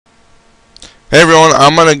Hey everyone,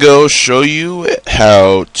 I'm going to go show you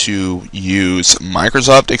how to use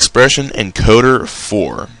Microsoft Expression Encoder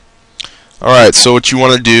 4. Alright, so what you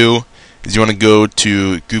want to do is you want to go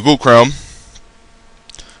to Google Chrome.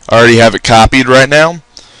 I already have it copied right now,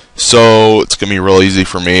 so it's going to be real easy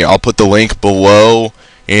for me. I'll put the link below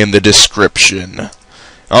in the description.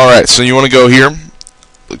 Alright, so you want to go here,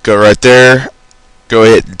 go right there, go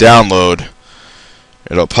hit download.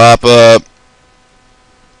 It'll pop up.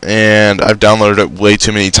 And I've downloaded it way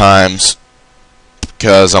too many times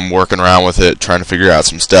because I'm working around with it trying to figure out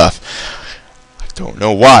some stuff. I don't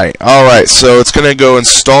know why. Alright, so it's going to go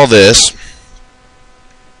install this.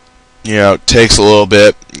 You know, it takes a little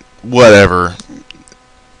bit, whatever,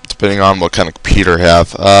 depending on what kind of computer you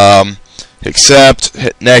have. Accept,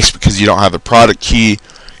 hit next because you don't have the product key.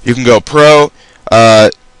 You can go pro,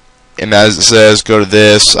 and as it says, go to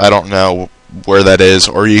this. I don't know where that is,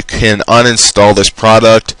 or you can uninstall this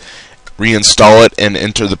product, reinstall it, and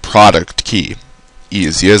enter the product key.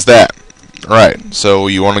 Easy as that. Right. So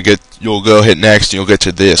you want to get, you'll go hit next, and you'll get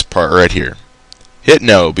to this part right here. Hit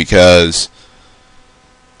no because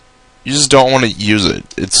you just don't want to use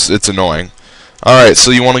it. It's annoying. All right.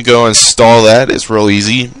 So you want to go install that. It's real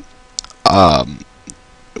easy. It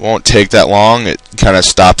won't take that long. It kind of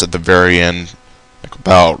stops at the very end, like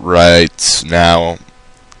about right now.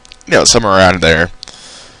 You know, somewhere around there.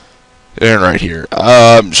 And right here.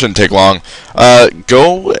 Shouldn't take long.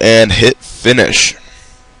 Go and hit finish.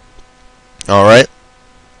 Alright.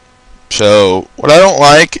 So, what I don't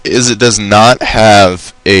like is it does not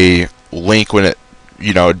have a link when it,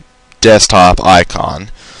 you know, desktop icon.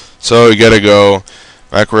 So, you gotta go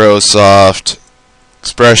Microsoft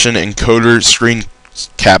Expression Encoder screen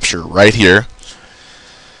capture right here.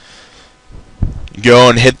 Go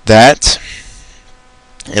and hit that.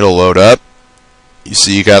 It'll load up. You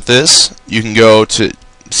see you got this. You can go to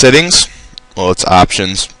settings. Well, it's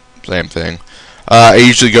options. Same thing. I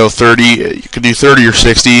usually go 30. You can do 30 or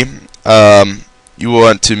 60. You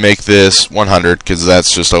want to make this 100 because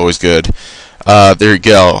that's just always good. There you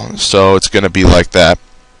go. So it's going to be like that.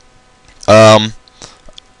 I'm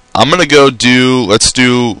going to go do, let's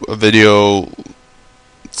do a video.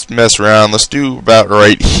 Let's mess around. Let's do about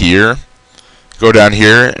right here. Go down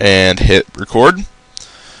here and hit record.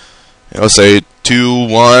 It'll say 2,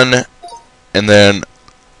 1, and then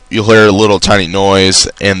you'll hear a little tiny noise,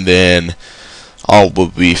 and then all will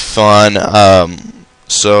be fun.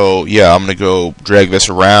 So yeah, I'm gonna go drag this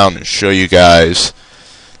around and show you guys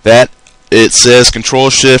that it says Control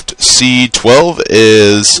Shift C12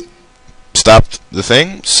 is stop the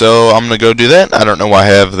thing. So I'm gonna go do that. I don't know why I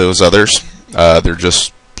have those others. They're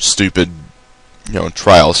just stupid, you know,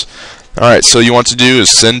 trials. All right, so you want to do is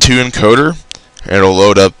send to encoder. And it'll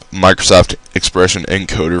load up Microsoft Expression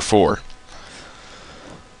Encoder 4.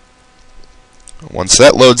 Once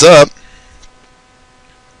that loads up,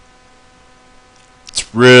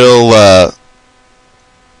 it's real, well,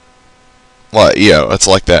 yeah, it's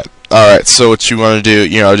like that. Alright, so what you want to do,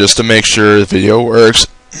 you know, just to make sure the video works,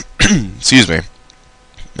 excuse me,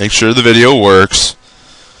 make sure the video works,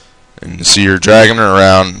 and see you're dragging it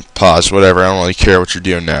around, pause, whatever, I don't really care what you're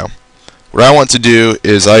doing now. What I want to do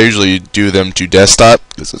is I usually do them to desktop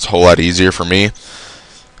because it's a whole lot easier for me.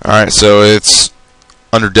 Alright, so it's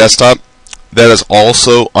under desktop. That is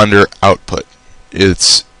also under output.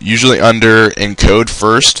 It's usually under encode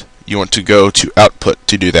first. You want to go to output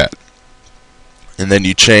to do that. And then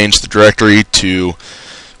you change the directory to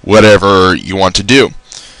whatever you want to do.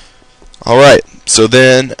 Alright, so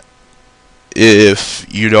then if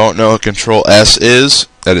you don't know what Control S is,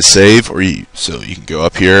 that is save, or so you can go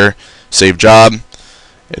up here. Save job,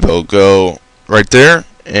 it'll go right there,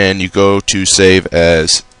 and you go to save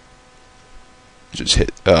as, just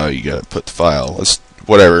hit, you gotta put the file, let's,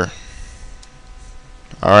 whatever.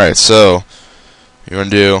 Alright, so, you wanna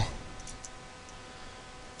do,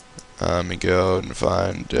 let me go and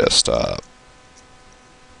find desktop.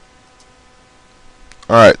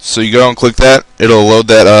 Alright, so you go and click that, it'll load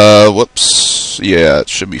that, whoops, yeah, it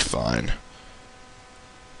should be fine.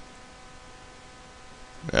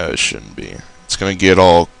 No, it shouldn't be. It's going to get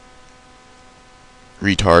all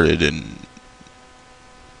retarded and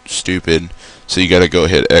stupid. So you got to go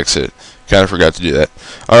hit exit. Kind of forgot to do that.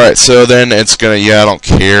 Alright, so then it's going to, yeah, I don't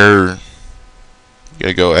care. You got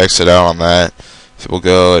to go exit out on that. So we'll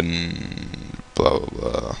go and blah, blah,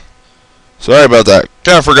 blah. Sorry about that.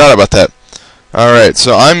 Kind of forgot about that. Alright,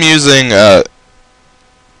 so I'm using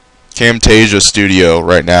Camtasia Studio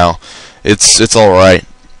right now. It's alright.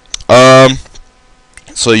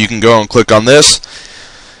 So you can go and click on this,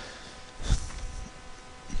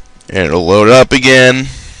 and it'll load up again.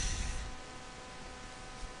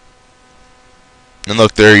 And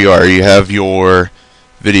look, there you are. You have your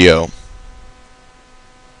video.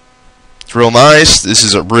 It's real nice. This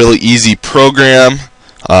is a really easy program.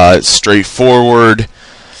 It's straightforward.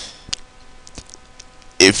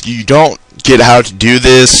 If you don't get how to do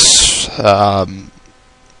this, I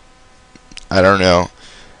don't know.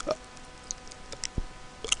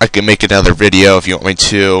 I can make another video if you want me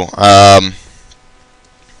to.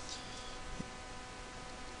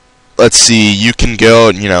 Let's see. You can go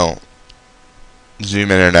and, you know,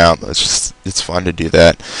 zoom in and out. It's fun to do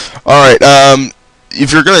that. All right.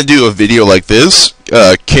 If you're gonna do a video like this,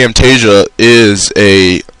 Camtasia is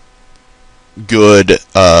a good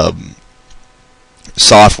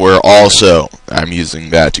software. Also, I'm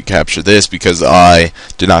using that to capture this because I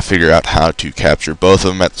did not figure out how to capture both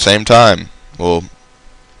of them at the same time. Well,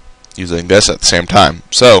 using this at the same time.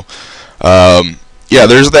 So, yeah,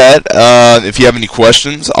 there's that. If you have any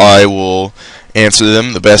questions, I will answer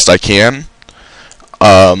them the best I can.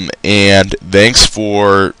 And thanks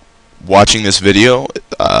for watching this video.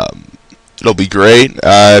 It'll be great.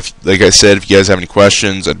 Like I said, if you guys have any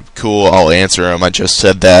questions, that'd be cool. I'll answer them. I just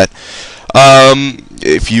said that.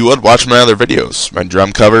 If you would watch my other videos, my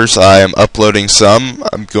drum covers, I am uploading some.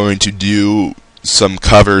 I'm going to do some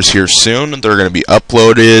covers here soon. They're going to be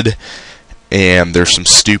uploaded, and there's some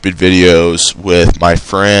stupid videos with my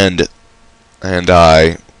friend and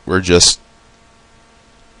I. We're just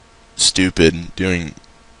stupid, doing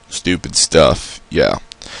stupid stuff. Yeah.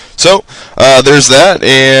 So, there's that,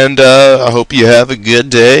 and I hope you have a good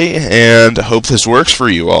day, and I hope this works for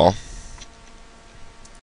you all.